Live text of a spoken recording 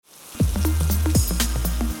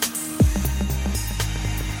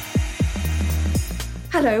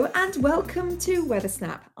Hello and welcome to Weather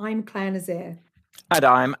Snap. I'm Claire Nazir. And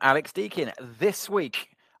I'm Alex Deakin. This week,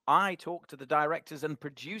 I talked to the directors and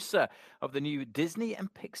producer of the new Disney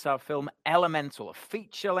and Pixar film Elemental, a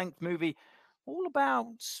feature-length movie all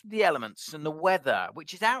about the elements and the weather,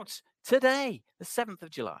 which is out today, the 7th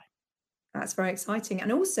of July. That's very exciting.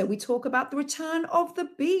 And also, we talk about the return of the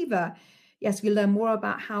beaver. Yes, we learn more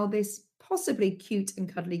about how this possibly cute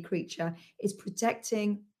and cuddly creature is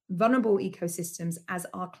protecting vulnerable ecosystems as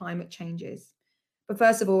our climate changes. But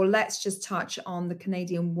first of all, let's just touch on the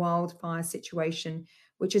Canadian wildfire situation,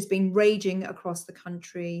 which has been raging across the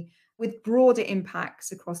country with broader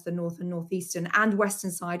impacts across the north and northeastern and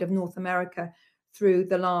western side of North America through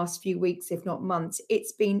the last few weeks, if not months.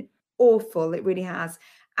 It's been awful, it really has.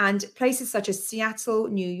 And places such as Seattle,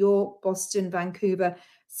 New York, Boston, Vancouver,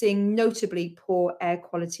 seeing notably poor air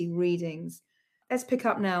quality readings. Let's pick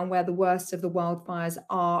up now where the worst of the wildfires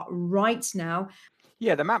are right now.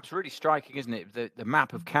 Yeah, the map's really striking, isn't it? The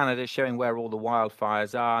map of Canada showing where all the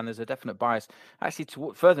wildfires are, and there's a definite bias actually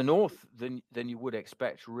to further north than you would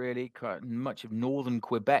expect. Really, quite much of northern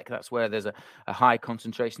Quebec. That's where there's a high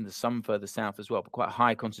concentration. There's some further south as well, but quite a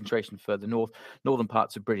high concentration further north. Northern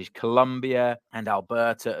parts of British Columbia and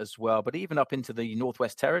Alberta as well, but even up into the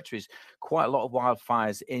Northwest Territories, quite a lot of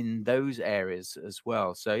wildfires in those areas as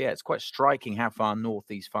well. So yeah, it's quite striking how far north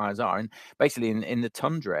these fires are, and basically in the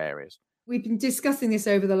tundra areas. We've been discussing this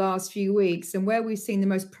over the last few weeks, and where we've seen the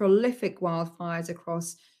most prolific wildfires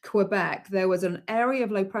across Quebec, there was an area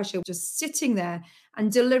of low pressure just sitting there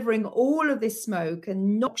and delivering all of this smoke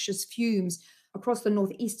and noxious fumes across the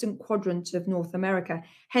northeastern quadrant of North America.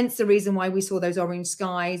 Hence the reason why we saw those orange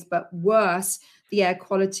skies, but worse, the air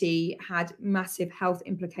quality had massive health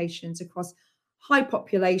implications across high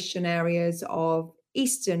population areas of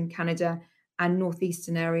eastern Canada and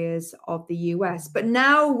northeastern areas of the US. But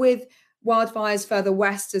now with wildfires further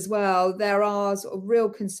west as well, there are sort of real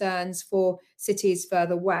concerns for cities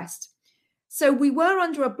further west. So we were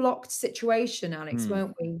under a blocked situation, Alex, Hmm.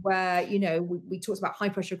 weren't we? Where, we talked about high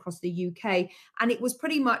pressure across the UK, and it was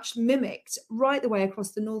pretty much mimicked right the way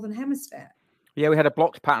across the Northern Hemisphere. Yeah, we had a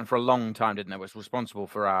blocked pattern for a long time, didn't it? It was responsible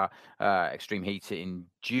for our extreme heat in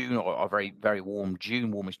June, or a very, very warm June,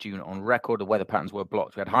 warmest June on record. The weather patterns were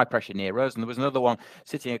blocked. We had high pressure near us, and there was another one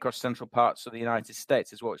sitting across central parts of the United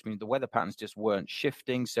States as well, which means the weather patterns just weren't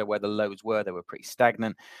shifting. So where the lows were, they were pretty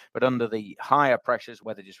stagnant. But under the higher pressures,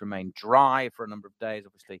 weather just remained dry for a number of days.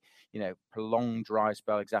 Obviously, prolonged dry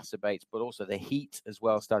spell exacerbates, but also the heat as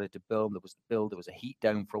well started to build. There was a heat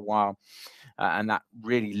dome for a while, and that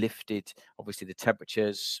really lifted, obviously, the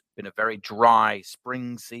temperatures. Been a very dry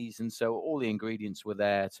spring season, so all the ingredients were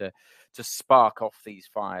there to spark off these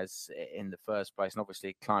fires in the first place. And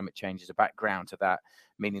obviously climate change is a background to that,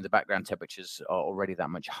 meaning the background temperatures are already that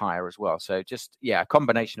much higher as well. So just, yeah, a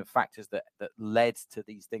combination of factors that led to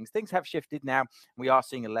these things have shifted now. We are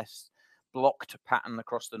seeing a less blocked pattern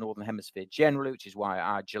across the northern hemisphere generally, which is why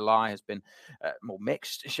our July has been more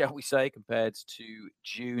mixed, shall we say, compared to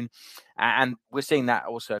June. And we're seeing that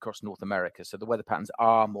also across North America. So the weather patterns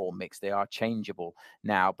are more mixed. They are changeable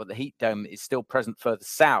now, but the heat dome is still present further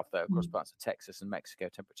south, though, across parts of Texas and Mexico.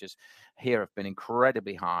 Temperatures here have been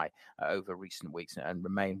incredibly high over recent weeks and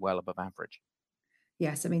remain well above average.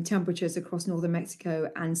 Yes, I mean, temperatures across northern Mexico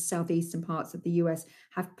and southeastern parts of the US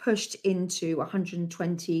have pushed into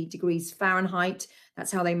 120 degrees Fahrenheit.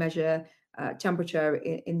 That's how they measure temperature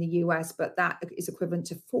in the US, but that is equivalent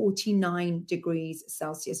to 49 degrees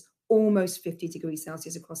Celsius, almost 50 degrees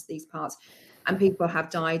Celsius across these parts. And people have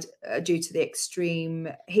died due to the extreme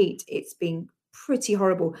heat. It's been pretty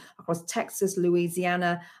horrible across Texas,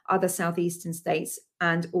 Louisiana, other southeastern states,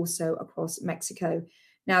 and also across Mexico.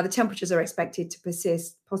 Now, the temperatures are expected to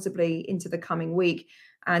persist possibly into the coming week,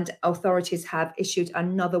 and authorities have issued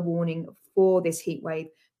another warning for this heat wave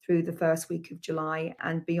through the first week of July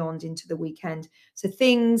and beyond into the weekend. So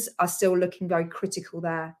things are still looking very critical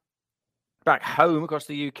there. Back home across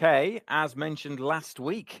the UK, as mentioned last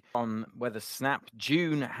week on Weather Snap,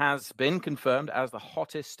 June has been confirmed as the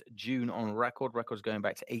hottest June on record. Records going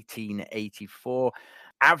back to 1884.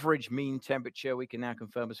 Average mean temperature we can now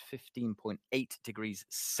confirm as 15.8 degrees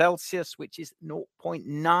Celsius, which is zero point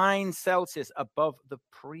 0.9 Celsius above the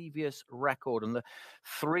previous record. And the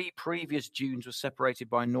three previous Junes were separated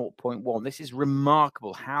by zero point 0.1. This is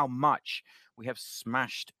remarkable how much we have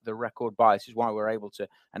smashed the record by. This is why we're able to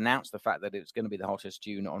announce the fact that it's going to be the hottest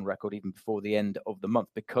June on record even before the end of the month,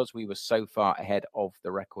 because we were so far ahead of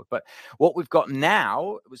the record. But what we've got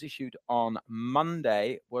now, it was issued on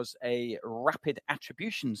Monday, was a rapid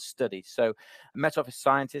attribution study. So Met Office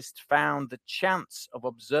scientists found the chance of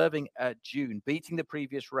observing June beating the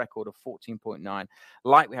previous record of 14.9,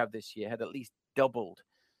 like we have this year, had at least doubled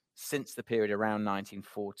since the period around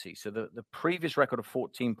 1940. So the previous record of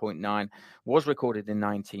 14.9 was recorded in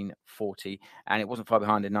 1940, and it wasn't far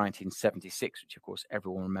behind in 1976, which of course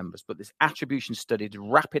everyone remembers. But this attribution study, the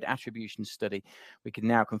rapid attribution study, we can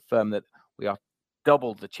now confirm that we are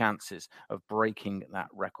doubled the chances of breaking that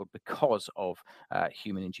record because of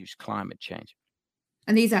human-induced climate change.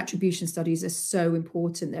 And these attribution studies are so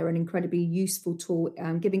important. They're an incredibly useful tool,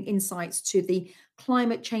 giving insights to the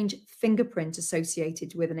climate change fingerprint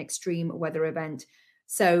associated with an extreme weather event.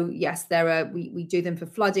 So yes, we do them for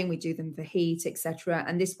flooding, we do them for heat, etc.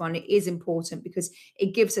 And this one is important because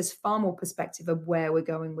it gives us far more perspective of where we're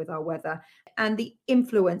going with our weather and the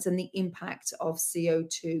influence and the impact of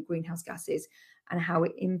CO2 greenhouse gases and how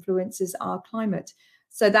it influences our climate.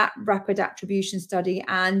 So that rapid attribution study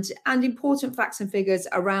and important facts and figures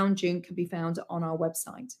around June can be found on our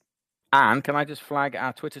website. And can I just flag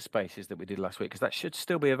our Twitter Spaces that we did last week, because that should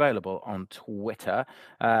still be available on Twitter.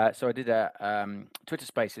 So I did a Twitter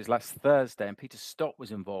Spaces last Thursday, and Peter Stott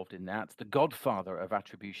was involved in that, the godfather of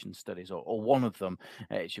attribution studies, or one of them,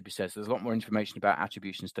 it should be said. So there's a lot more information about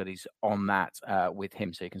attribution studies on that with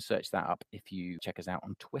him, so you can search that up if you check us out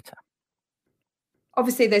on Twitter.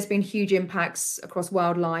 Obviously, there's been huge impacts across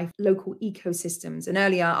wildlife, local ecosystems. And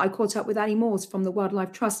earlier, I caught up with Annie Moores from the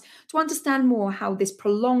Wildlife Trust to understand more how this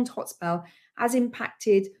prolonged hot spell has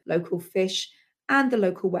impacted local fish and the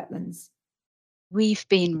local wetlands. We've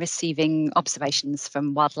been receiving observations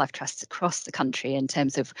from wildlife trusts across the country in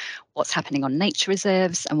terms of what's happening on nature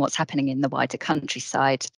reserves and what's happening in the wider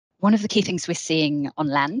countryside. One of the key things we're seeing on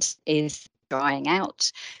land is drying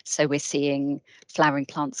out. So we're seeing flowering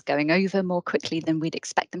plants going over more quickly than we'd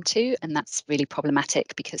expect them to. And that's really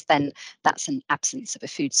problematic because then that's an absence of a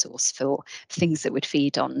food source for things that would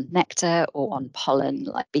feed on nectar or on pollen,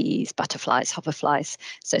 like bees, butterflies, hoverflies.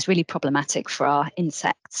 So it's really problematic for our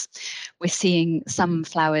insects. We're seeing some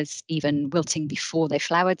flowers even wilting before they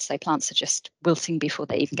flowered. So plants are just wilting before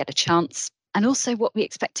they even get a chance. And also what we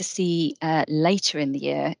expect to see later in the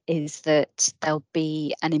year is that there'll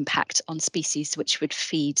be an impact on species which would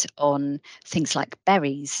feed on things like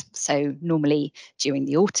berries. So normally during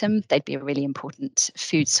the autumn, they'd be a really important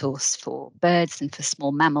food source for birds and for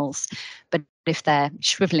small mammals. But if they're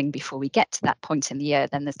shriveling before we get to that point in the year,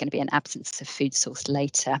 then there's going to be an absence of food source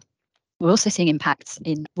later. We're also seeing impacts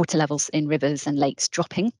in water levels in rivers and lakes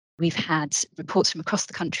dropping. We've had reports from across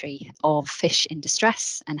the country of fish in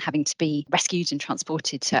distress and having to be rescued and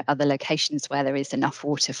transported to other locations where there is enough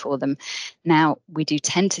water for them. Now, we do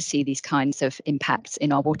tend to see these kinds of impacts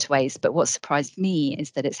in our waterways, but what surprised me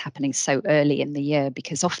is that it's happening so early in the year,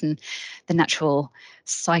 because often the natural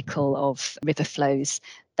cycle of river flows,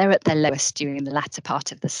 they're at their lowest during the latter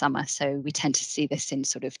part of the summer. So we tend to see this in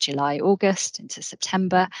sort of July, August into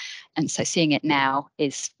September. And so seeing it now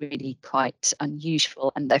is really quite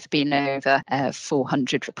unusual. And there've been over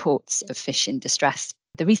 400 reports of fish in distress.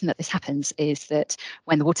 The reason that this happens is that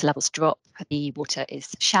when the water levels drop, the water is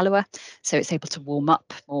shallower, so it's able to warm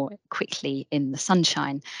up more quickly in the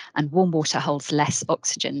sunshine, and warm water holds less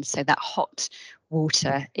oxygen, so that hot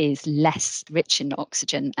water is less rich in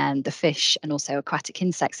oxygen, and the fish and also aquatic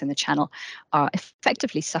insects in the channel are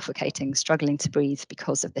effectively suffocating, struggling to breathe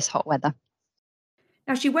because of this hot weather.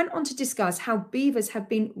 Now, she went on to discuss how beavers have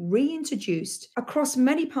been reintroduced across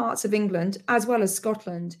many parts of England as well as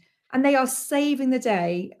Scotland, and they are saving the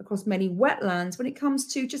day across many wetlands when it comes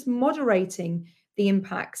to just moderating the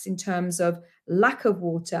impacts in terms of lack of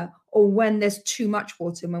water or when there's too much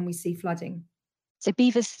water when we see flooding. So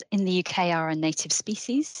beavers in the UK are a native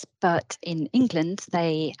species, but in England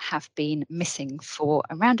they have been missing for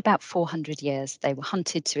around about 400 years. They were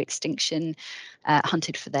hunted to extinction,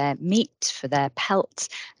 hunted for their meat, for their pelt,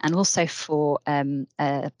 and also for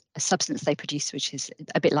a substance they produce, which is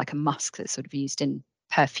a bit like a musk that's sort of used in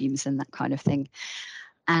perfumes and that kind of thing.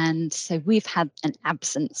 And so we've had an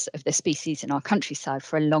absence of the species in our countryside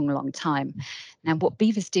for a long, long time. Now, what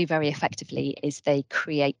beavers do very effectively is they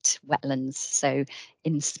create wetlands. So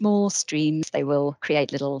in small streams, they will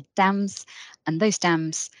create little dams, and those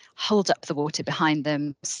dams hold up the water behind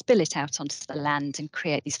them, spill it out onto the land, and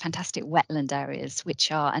create these fantastic wetland areas,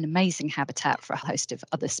 which are an amazing habitat for a host of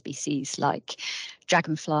other species like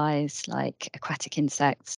dragonflies, like aquatic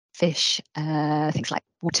insects. fish, things like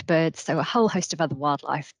water birds. So a whole host of other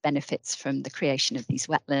wildlife benefits from the creation of these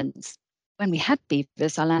wetlands. When we had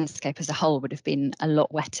beavers, our landscape as a whole would have been a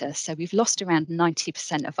lot wetter. So we've lost around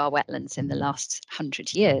 90% of our wetlands in the last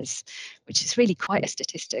 100 years, which is really quite a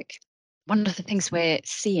statistic. One of the things we're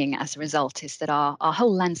seeing as a result is that our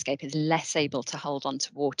whole landscape is less able to hold on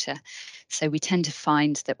to water. So we tend to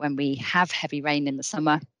find that when we have heavy rain in the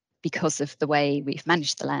summer, because of the way we've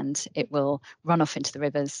managed the land, it will run off into the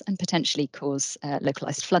rivers and potentially cause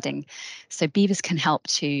localized flooding. So beavers can help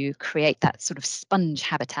to create that sort of sponge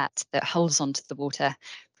habitat that holds onto the water,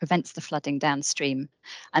 prevents the flooding downstream.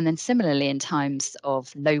 And then similarly, in times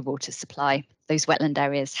of low water supply, those wetland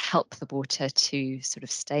areas help the water to sort of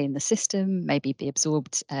stay in the system, maybe be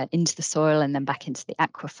absorbed into the soil and then back into the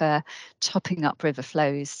aquifer, topping up river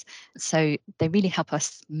flows. So they really help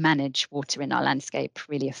us manage water in our landscape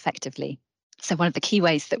really effectively. So one of the key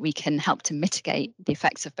ways that we can help to mitigate the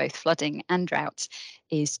effects of both flooding and drought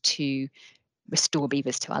is to restore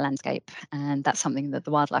beavers to our landscape. And that's something that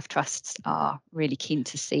the Wildlife Trusts are really keen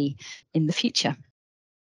to see in the future.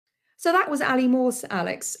 So that was Ali Morse,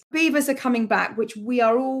 Alex. Beavers are coming back, which we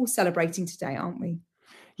are all celebrating today, aren't we?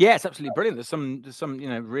 Yeah, it's absolutely brilliant. There's some,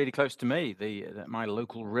 really close to me. My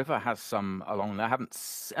local river has some along there.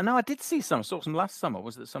 I did see some. I saw some last summer.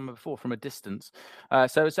 Was it the summer before from a distance?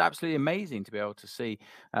 So it's absolutely amazing to be able to see.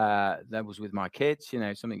 That was with my kids.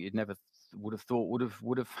 Something you'd never would have thought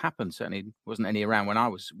would have happened. Certainly wasn't any around when I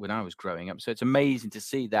was growing up. So it's amazing to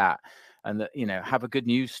see that, and that have a good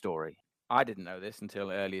news story. I didn't know this until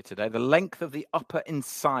earlier today. The length of the upper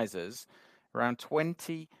incisors, around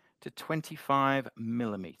 20 to 25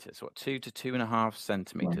 millimeters, or 2 to 2.5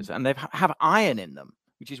 centimeters, and they have iron in them,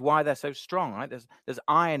 which is why they're so strong. Right? There's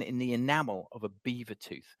iron in the enamel of a beaver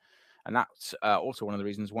tooth, and that's also one of the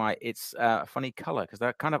reasons why it's a funny color, because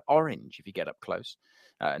they're kind of orange if you get up close.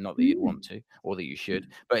 Not that you'd want to, or that you should,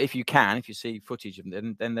 but if you see footage of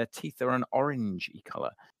them, then their teeth are an orangey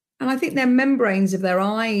color. And I think their membranes of their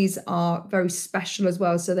eyes are very special as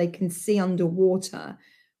well, so they can see underwater,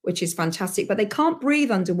 which is fantastic. But they can't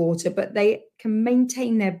breathe underwater, but they can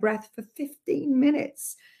maintain their breath for 15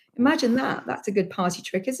 minutes. Imagine that. That's a good party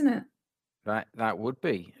trick, isn't it? That would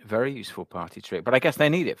be a very useful party trick. But I guess they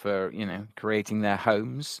need it for, creating their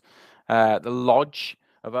homes. The lodge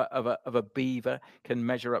of a beaver can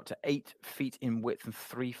measure up to 8 feet in width and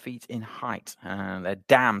 3 feet in height. And they're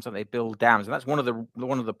dams, and they build dams, and that's one of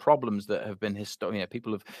the problems that have been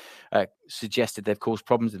people have suggested they've caused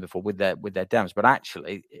problems before with their dams. But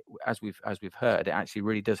actually, as we've heard, it actually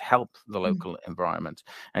really does help the local environment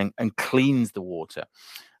and cleans the water.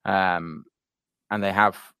 And they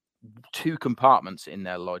have 2 compartments in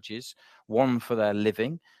their lodges, one for their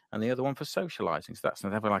living and the other one for socializing. So they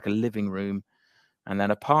have like a living room and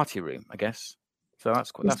then a party room, I guess. So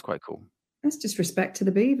that's quite cool. That's just respect to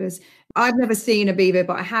the beavers. I've never seen a beaver,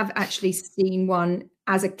 but I have actually seen one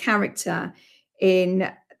as a character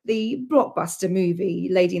in the blockbuster movie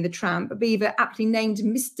Lady and the Tramp, a beaver aptly named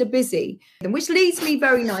Mr. Busy, which leads me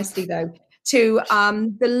very nicely, though, to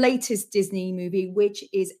the latest Disney movie, which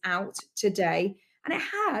is out today. And it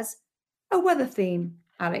has a weather theme.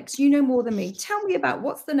 Alex, you know more than me. Tell me about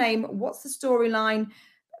what's the name, what's the storyline,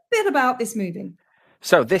 a bit about this movie.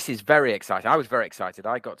 So this is very exciting. I was very excited.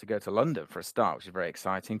 I got to go to London for a start, which is very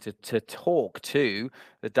exciting, to talk to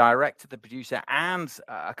the director, the producer, and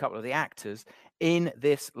a couple of the actors in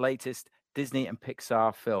this latest Disney and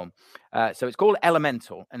Pixar film. So it's called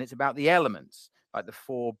Elemental, and it's about the elements, like the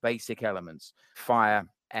 4 basic elements: fire,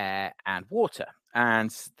 air, and water.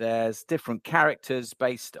 And there's different characters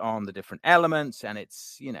based on the different elements, and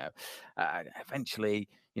it's eventually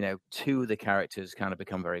 2 of the characters kind of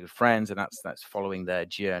become very good friends, and that's following their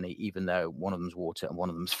journey, even though one of them's water and one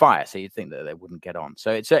of them's fire. So you'd think that they wouldn't get on.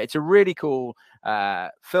 So it's a really cool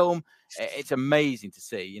film. It's amazing to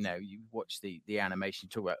see. You watch the animation.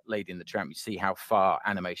 Talk about Lady and the Tramp. You see how far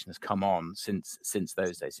animation has come on since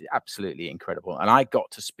those days. It's absolutely incredible. And I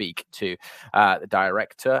got to speak to the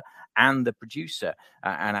director and the producer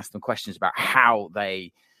and ask them questions about how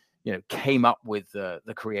they came up with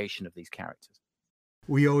the creation of these characters.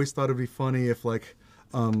 We always thought it'd be funny if, like,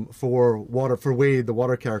 for Wade, the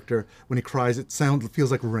water character, when he cries, it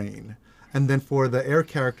feels like rain. And then for the air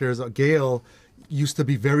characters, Gale used to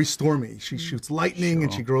be very stormy. She shoots lightning,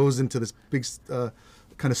 and she grows into this big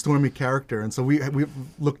kind of stormy character. And so we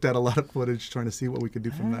looked at a lot of footage trying to see what we could do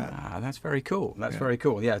from that. That's very cool. That's very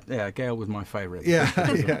cool. Yeah, Gale was my favorite.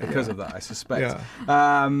 Because of that, I suspect.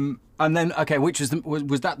 Yeah. And then, okay, which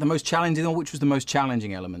was that the most challenging, or which was the most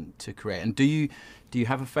challenging element to create? And do you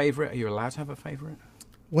have a favorite? Are you allowed to have a favorite?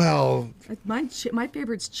 Well, my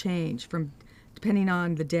favorites change from depending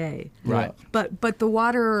on the day. Right. But the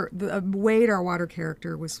water, Wade, our water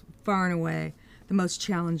character, was far and away the most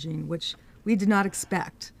challenging, which we did not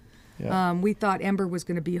expect. Yeah. We thought Ember was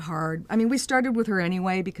going to be hard. I mean, we started with her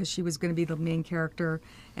anyway because she was going to be the main character,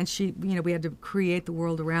 and she, we had to create the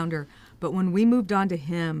world around her. But when we moved on to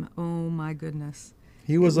him, oh my goodness.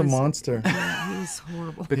 He was a monster. Yeah, he was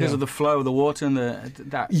horrible. Because of the flow of the water and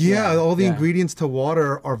all the ingredients to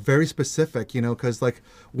water are very specific, because like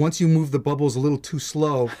once you move the bubbles a little too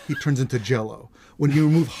slow, he turns into Jell-O. When you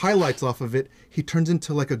remove highlights off of it, he turns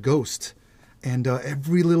into like a ghost. And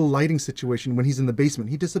every little lighting situation, when he's in the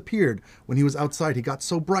basement, he disappeared. When he was outside, he got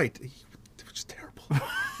so bright. It was just terrible.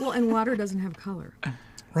 Well, and water doesn't have color.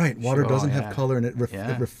 Right, water doesn't have color, and it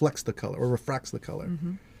reflects the color, or refracts the color.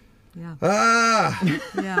 Mm-hmm. Yeah. Ah!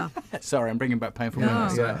 Yeah. Sorry, I'm bringing back painful No.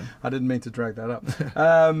 memories. Yeah. I didn't mean to drag that up.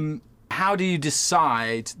 How do you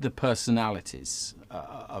decide the personalities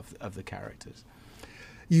of the characters?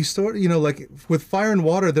 You sort, like with Fire and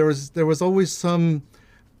Water, there was always some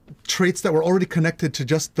traits that were already connected to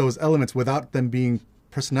just those elements without them being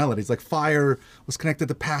personalities. Like fire was connected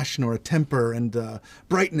to passion or a temper, and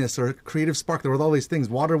brightness or a creative spark. There were all these things.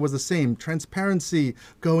 Water was the same. Transparency,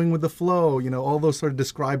 going with the flow, all those sort of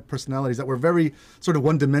described personalities that were very sort of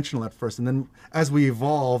one-dimensional at first. And then as we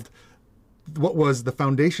evolved, what was the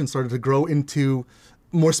foundation started to grow into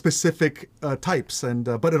more specific types. And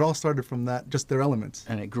but it all started from that, just their elements.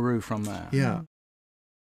 And it grew from there. Yeah.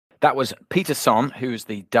 That was Peter Son, who's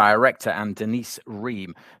the director, and Denise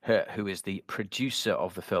Ream, who is the producer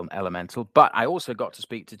of the film Elemental. But I also got to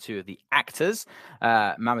speak to two of the actors,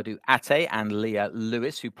 Mamadou Ate and Leah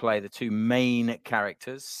Lewis, who play the two main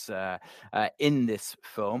characters in this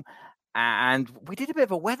film. And we did a bit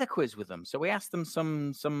of a weather quiz with them. So we asked them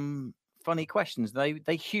some funny questions.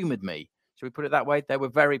 They humoured me. Shall we put it that way? They were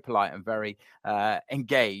very polite and very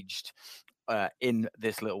engaged in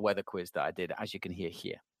this little weather quiz that I did, as you can hear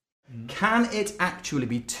here. Can it actually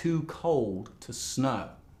be too cold to snow?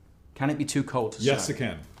 Can it be too cold to snow? Yes, it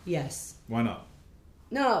can. Yes. Why not?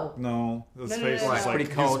 No. No, his face no, is no. like Pretty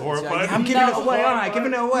cold. he's horrified. I'm giving it away, aren't I?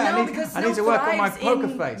 Giving it away. No, I because need to snow work on my thrives poker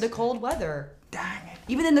in face. the cold weather. Dang it.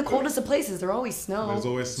 Even in the coldest of places, there always snow. There's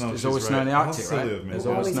always snow. There's She's always right. snow in the How Arctic, silly right? of me. There's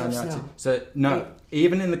Always always snow in the have Arctic. snow. So, no, Right.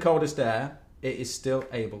 even in the coldest air, it is still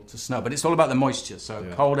able to snow. But it's all about the moisture. So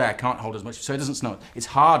cold air can't hold as much. So it doesn't snow. It's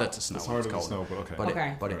harder to snow. It's when harder to cold. snow, but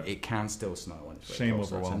okay. But it can still snow when it's very Shame cold.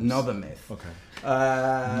 So it's overwhelms. another myth.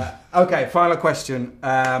 Okay. Okay, final question.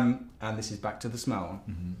 And this is back to the smell one.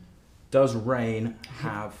 Mm-hmm. Does rain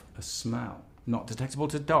have a smell? Not detectable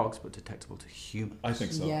to dogs, but detectable to humans. I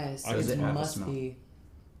think so. Yes, I Does it it have a must smell? be.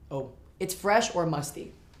 Oh, it's fresh or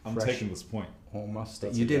musty. I'm Fresh. taking this point. Or must it?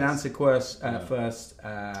 That's You a did yes. answer first,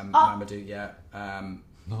 Mamadou, yeah.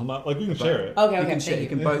 No, not like we can share it. Okay, You okay, can share. thank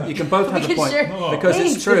You you. can both. You can both have We the can point share. No. because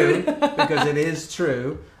Thanks, it's true. dude. Because it is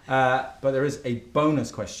true. But there is a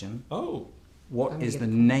bonus question. Oh. What I'm is gonna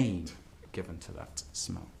the name given to that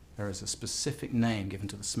smell? There is a specific name given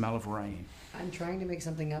to the smell of rain. I'm trying to make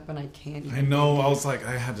something up and I can't. I know. I was like,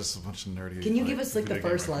 I had just a bunch of nerdy. Can you give us like the video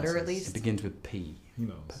game first letter at references. It least? begins with P. He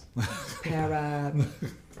knows.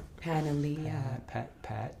 Panalia. Pet.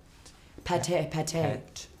 Pate.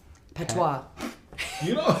 Patois.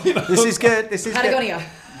 You know. This is good. This is good. Patagonia.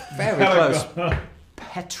 Very close.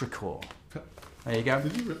 Petrichor. There you go.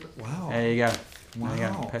 Did you rip it? Wow. There you go. There you go.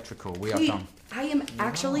 Wow. Petrichor. We are Wait, done. I am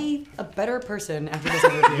actually a better person after this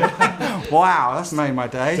interview. Wow, that's made my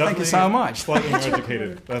day. Thank you so Definitely much. Slightly more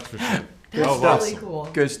educated. That's for sure. Good Oh, stuff. Really cool.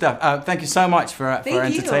 Good stuff. Thank you so much for Thank you.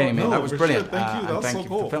 entertaining me. No, that was for brilliant. sure. Thank you. That and was thank so you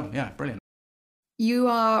cool. for the film. Yeah, brilliant.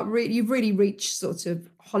 You've really reached sort of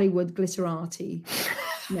Hollywood glitterati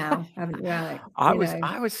now, haven't you,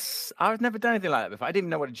 Alex? I've never done anything like that before. I didn't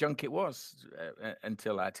even know what a junket was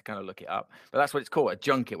until I had to kind of look it up. But that's what it's called, a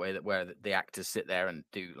junket, where the actors sit there and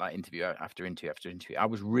do like interview after interview after interview. I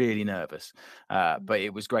was really nervous, but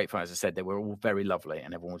it was great fun. As I said, they were all very lovely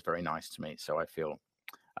and everyone was very nice to me. So I feel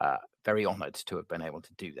very honoured to have been able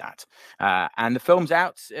to do that. And the film's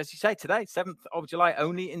out, as you say, today, 7th of July,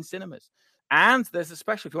 only in cinemas. And there's a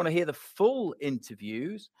special, if you want to hear the full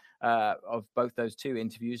interviews of both those two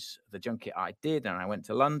interviews, the junket I did, and I went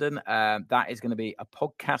to London, that is going to be a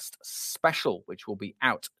podcast special, which will be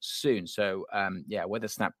out soon. So, Weather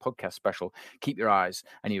Snap podcast special. Keep your eyes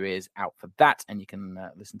and your ears out for that. And you can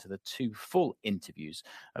listen to the two full interviews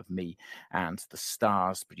of me and the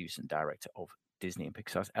stars, producer and director of Disney and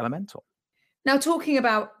Pixar's Elemental. Now, talking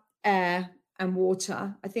about air and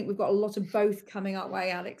water, I think we've got a lot of both coming our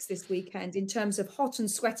way, Alex, this weekend in terms of hot and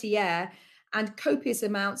sweaty air and copious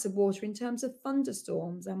amounts of water in terms of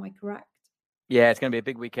thunderstorms. Am I correct? Yeah, it's going to be a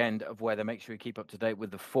big weekend of weather. Make sure you keep up to date with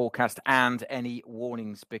the forecast and any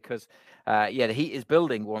warnings because, the heat is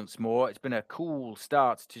building once more. It's been a cool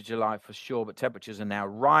start to July for sure, but temperatures are now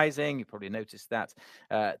rising. You probably noticed that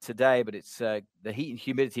today, but it's the heat and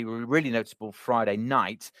humidity were really noticeable Friday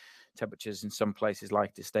night. Temperatures in some places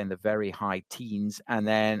likely to stay in the very high teens, and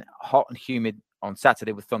then hot and humid on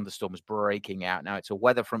Saturday with thunderstorms breaking out. Now, it's a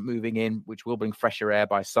weather front moving in, which will bring fresher air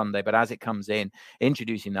by Sunday. But as it comes in,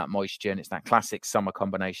 introducing that moisture, and it's that classic summer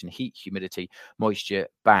combination, heat, humidity, moisture,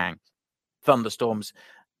 bang. Thunderstorms.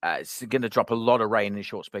 It's going to drop a lot of rain in a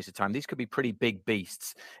short space of time. These could be pretty big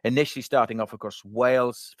beasts. Initially starting off across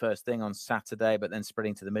Wales first thing on Saturday, but then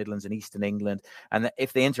spreading to the Midlands and Eastern England. And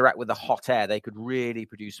if they interact with the hot air, they could really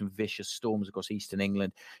produce some vicious storms across Eastern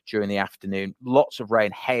England during the afternoon. Lots of rain,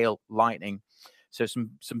 hail, lightning. So some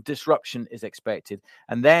disruption is expected.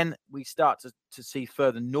 And then we start to see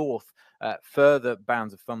further north, further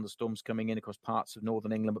bands of thunderstorms coming in across parts of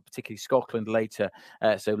northern England, but particularly Scotland later.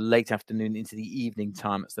 So late afternoon into the evening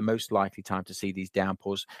time, it's the most likely time to see these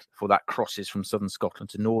downpours before that crosses from southern Scotland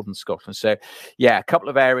to northern Scotland. So, yeah, a couple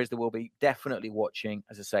of areas that we'll be definitely watching.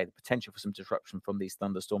 As I say, the potential for some disruption from these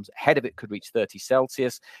thunderstorms. Ahead of it could reach 30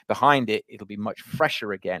 Celsius. Behind it, it'll be much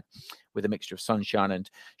fresher again with a mixture of sunshine and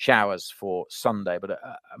showers for Sunday, but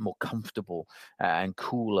a more comfortable and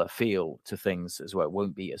cooler feel to things as well. It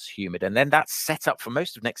won't be as humid. And then that's set up for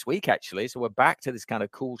most of next week, actually. So we're back to this kind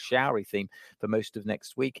of cool, showery theme for most of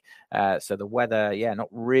next week. So the weather, not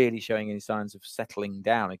really showing any signs of settling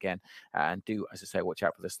down again. And do, as I say, watch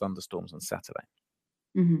out for those thunderstorms on Saturday.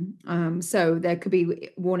 Mm-hmm. So there could be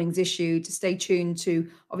warnings issued. Stay tuned to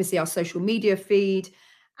obviously our social media feed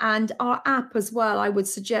and our app as well. I would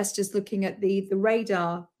suggest just looking at the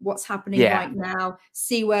radar, what's happening right now,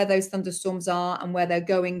 see where those thunderstorms are and where they're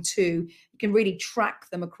going to. You can really track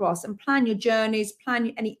them across and plan your journeys,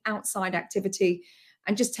 plan any outside activity,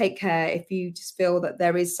 and just take care if you just feel that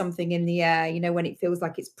there is something in the air, when it feels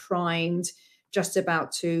like it's primed, just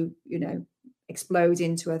about to, explode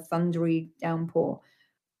into a thundery downpour.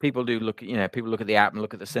 People do look, people look at the app and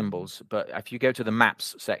look at the symbols, but if you go to the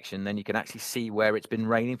maps section, then you can actually see where it's been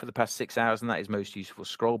raining for the past 6 hours, and that is most useful.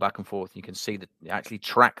 Scroll back and forth, and you can see that actually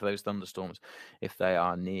track those thunderstorms if they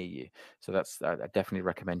are near you. So I definitely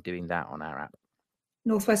recommend doing that on our app.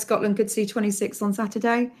 Northwest Scotland could see 26 on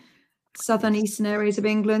Saturday. Southern eastern areas of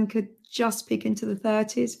England could just peak into the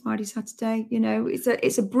 30s Friday, Saturday.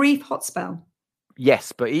 It's a brief hot spell.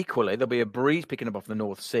 Yes, but equally, there'll be a breeze picking up off the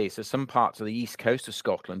North Sea. So some parts of the east coast of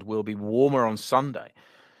Scotland will be warmer on Sunday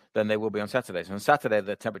than they will be on Saturday. So on Saturday,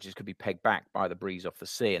 the temperatures could be pegged back by the breeze off the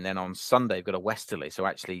sea. And then on Sunday, you've got a westerly. So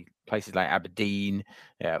actually, places like Aberdeen,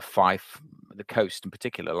 Fife, the coast in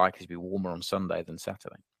particular, likely to be warmer on Sunday than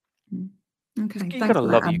Saturday. Okay, you've got to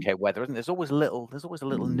love UK weather, isn't there? There's always a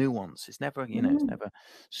little nuance. It's never, it's never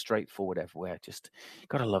straightforward everywhere. Just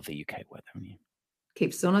got to love the UK weather, haven't you?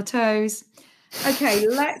 Keeps us on our toes. Okay,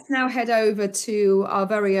 let's now head over to our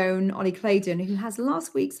very own Ollie Claydon, who has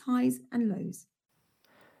last week's highs and lows.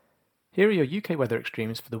 Here are your UK weather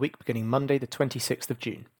extremes for the week beginning Monday, the 26th of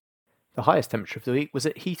June. The highest temperature of the week was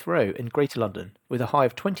at Heathrow in Greater London, with a high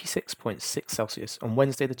of 26.6 Celsius on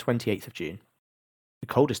Wednesday, the 28th of June. The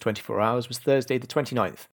coldest 24 hours was Thursday, the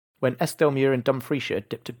 29th, when Eskdalemuir in Dumfriesshire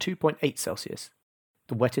dipped to 2.8 Celsius.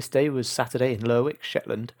 The wettest day was Saturday in Lerwick,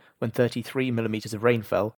 Shetland, when 33 millimetres of rain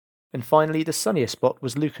fell. And finally, the sunniest spot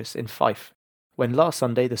was Lucas in Fife, when last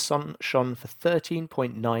Sunday the sun shone for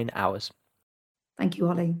 13.9 hours. Thank you,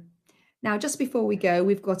 Ollie. Now, just before we go,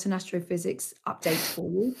 we've got an astrophysics update for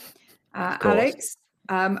you. Alex,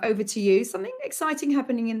 over to you. Something exciting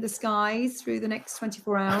happening in the skies through the next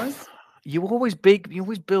 24 hours. You always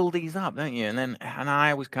build these up, don't you? And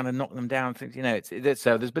I always kind of knock them down. Things,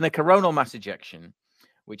 so there's been a coronal mass ejection,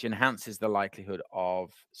 which enhances the likelihood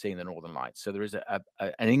of seeing the Northern Lights. So there is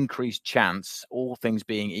an increased chance, all things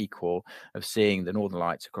being equal, of seeing the Northern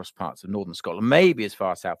Lights across parts of northern Scotland, maybe as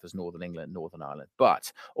far south as Northern England, Northern Ireland.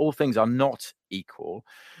 But all things are not equal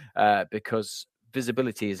because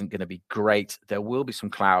visibility isn't going to be great. There will be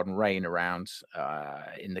some cloud and rain around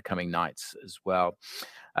in the coming nights as well.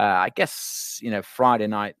 I guess, Friday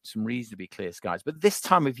night, some reasonably clear skies. But this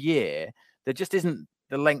time of year, there just isn't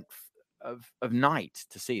the length of night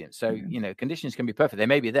to see them. So, conditions can be perfect. They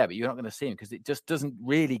may be there, but you're not going to see them because it just doesn't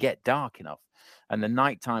really get dark enough. And the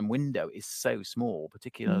nighttime window is so small,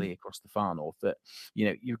 particularly across the far north, that,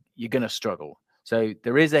 you're going to struggle. So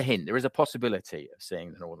there is a hint, there is a possibility of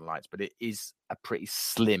seeing the Northern Lights, but it is a pretty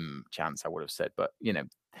slim chance, I would have said. But,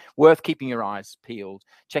 worth keeping your eyes peeled,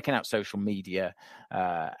 checking out social media.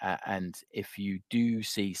 And if you do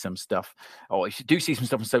see some stuff, or if you do see some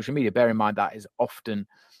stuff on social media, bear in mind that is often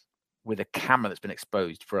with a camera that's been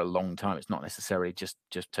exposed for a long time. It's not necessarily just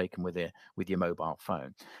taken with your mobile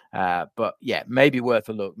phone. But yeah, maybe worth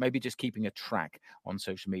a look. Maybe just keeping a track on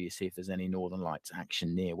social media, see if there's any Northern Lights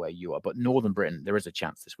action near where you are. But Northern Britain, there is a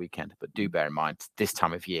chance this weekend. But do bear in mind, this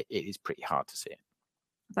time of year, it is pretty hard to see it.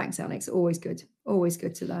 Thanks, Alex. Always good. Always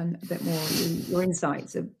good to learn a bit more. Your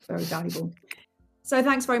insights are very valuable. So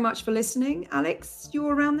thanks very much for listening. Alex,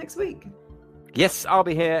 you're around next week. Yes, I'll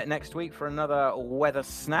be here next week for another Weather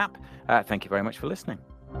Snap. Thank you very much for listening.